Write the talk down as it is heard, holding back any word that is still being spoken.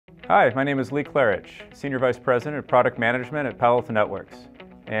Hi, my name is Lee Klarich, Senior Vice President of Product Management at Palo Alto Networks.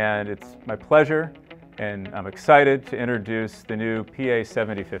 And it's my pleasure and I'm excited to introduce the new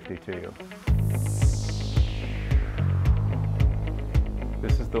PA-7050 to you.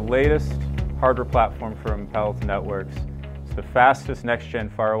 This is the latest hardware platform from Palo Alto Networks. It's the fastest next-gen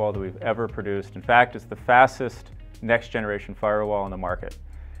firewall that we've ever produced. In fact, it's the fastest next-generation firewall on the market.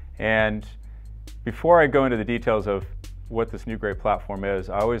 And before I go into the details of what this new great platform is,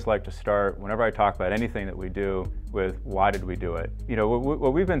 I always like to start, whenever I talk about anything that we do, with why did we do it? You know,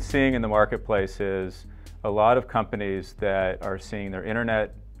 what we've been seeing in the marketplace is a lot of companies that are seeing their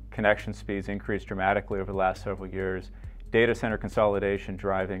internet connection speeds increase dramatically over the last several years, data center consolidation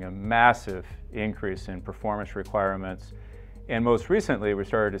driving a massive increase in performance requirements, and most recently we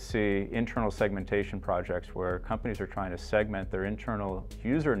started to see internal segmentation projects where companies are trying to segment their internal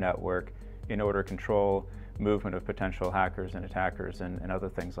user network in order to control movement of potential hackers and attackers and other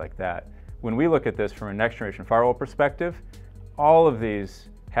things like that. When we look at this from a next-generation firewall perspective, all of these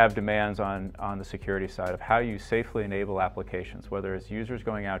have demands on the security side of how you safely enable applications, whether it's users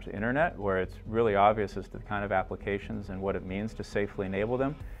going out to the internet, where it's really obvious as to the kind of applications and what it means to safely enable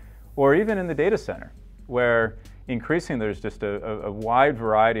them, or even in the data center, where increasingly there's just a wide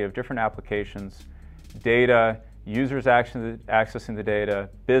variety of different applications, data, users accessing the data,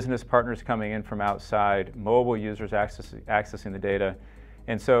 business partners coming in from outside, mobile users accessing the data.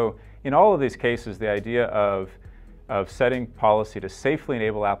 And so in all of these cases, the idea of setting policy to safely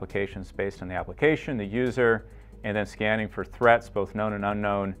enable applications based on the application, the user, and then scanning for threats, both known and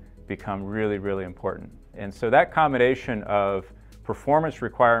unknown, become really, really important. And so that combination of performance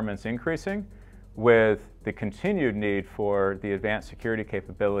requirements increasing with the continued need for the advanced security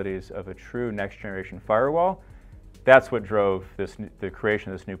capabilities of a true next-generation firewall, that's what drove the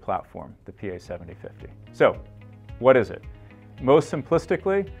creation of this new platform, the PA-7050. So, what is it? Most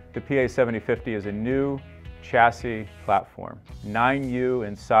simplistically, the PA-7050 is a new chassis platform. 9U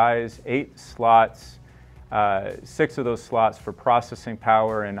in size, 8 slots, 6 of those slots for processing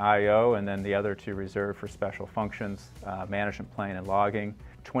power and I/O, and then the other 2 reserved for special functions, management plane and logging.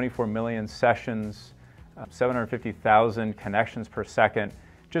 24 million sessions, 750,000 connections per second.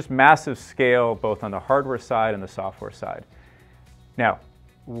 Just massive scale both on the hardware side and the software side. Now,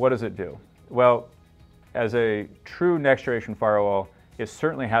 what does it do? Well, as a true next-generation firewall, it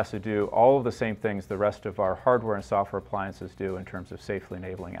certainly has to do all of the same things the rest of our hardware and software appliances do in terms of safely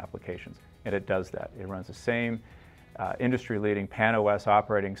enabling applications. And it does that. It runs the same industry-leading PAN-OS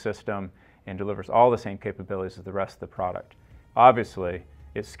operating system and delivers all the same capabilities as the rest of the product. Obviously,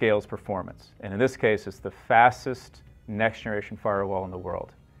 it scales performance. And in this case, it's the fastest next-generation firewall in the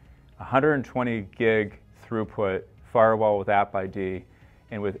world. 120 gig throughput firewall with App ID,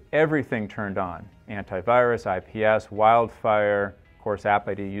 and with everything turned on, antivirus, IPS, WildFire, of course App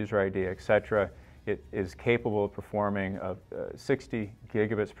ID, user ID, etc. It is capable of performing 60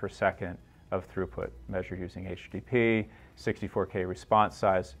 gigabits per second of throughput, measured using HTTP, 64K response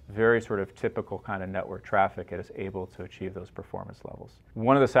size, very sort of typical kind of network traffic. It is able to achieve those performance levels.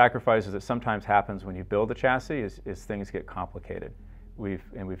 One of the sacrifices that sometimes happens when you build a chassis is things get complicated. We've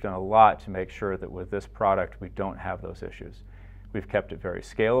done a lot to make sure that with this product we don't have those issues. We've kept it very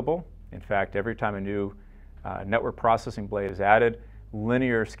scalable. In fact, every time a new network processing blade is added,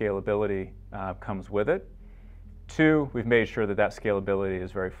 linear scalability comes with it. 2, we've made sure that that scalability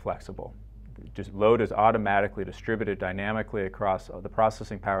is very flexible. Just load is automatically distributed dynamically across the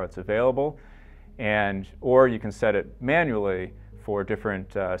processing power that's available, or you can set it manually for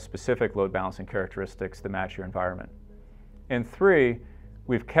different specific load balancing characteristics that match your environment. And 3,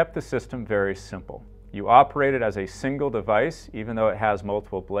 we've kept the system very simple. You operate it as a single device, even though it has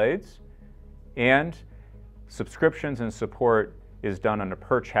multiple blades, and subscriptions and support is done on a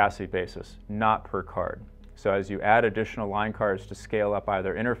per chassis basis, not per card. So as you add additional line cards to scale up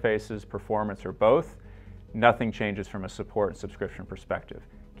either interfaces, performance, or both, nothing changes from a support and subscription perspective,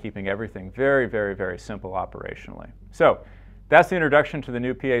 keeping everything very, very, very simple operationally. So that's the introduction to the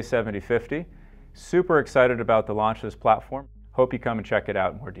new PA-7050. Super excited about the launch of this platform. Hope you come and check it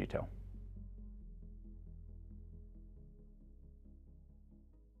out in more detail.